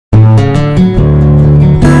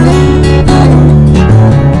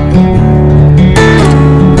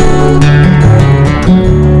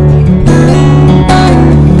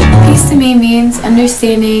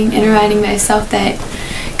myself that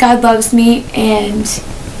God loves me, and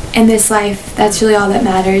in this life, that's really all that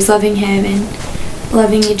matters, loving Him and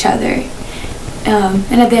loving each other.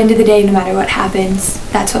 And at the end of the day, no matter what happens,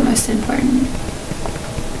 that's what's most important.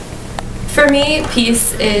 For me,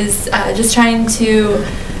 peace is just trying to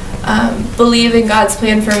believe in God's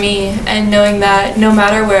plan for me, and knowing that no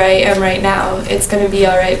matter where I am right now, it's going to be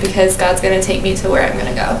alright because God's going to take me to where I'm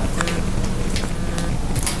going to go.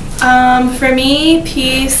 For me,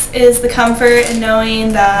 peace is the comfort in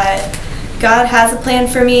knowing that God has a plan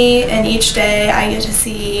for me, and each day I get to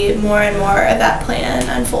see more and more of that plan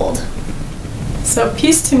unfold. So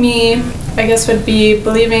peace to me, I guess, would be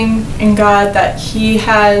believing in God that He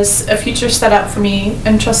has a future set out for me,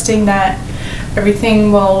 and trusting that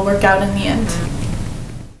everything will work out in the end.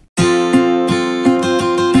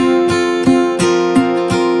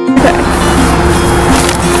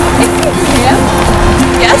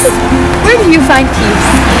 Yes? Where do you find peace?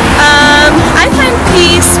 I find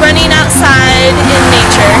peace running outside in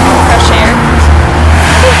nature, fresh air.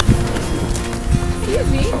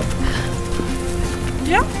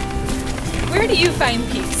 Yeah? Where do you find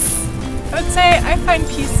peace? I would say I find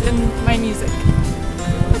peace in my music.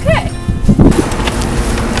 Okay.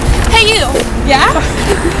 Hey you! Yeah?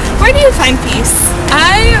 Where do you find peace?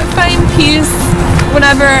 I find peace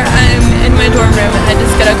whenever I'm in my dorm room and I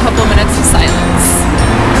just get a couple minutes of silence.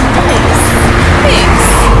 Thanks.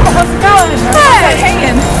 How's it going? Hey.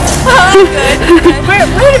 Hanging. Good.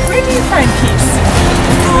 Where do you find peace?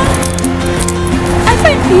 I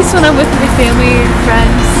find peace when I'm with my family or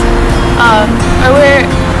friends, or where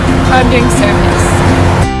I'm doing service.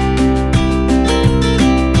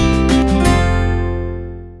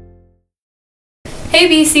 Hey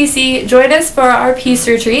BCC, join us for our Peace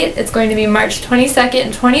Retreat. It's going to be March 22nd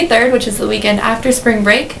and 23rd, which is the weekend after spring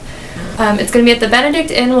break. It's going to be at the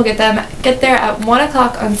Benedict Inn. We'll get there at 1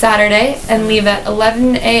 o'clock on Saturday and leave at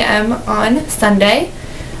 11 a.m. on Sunday.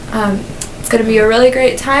 It's going to be a really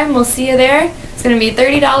great time. We'll see you there. It's going to be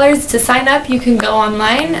 $30 to sign up. You can go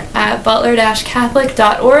online at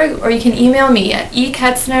butler-catholic.org, or you can email me at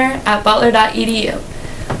eketzner@butler.edu.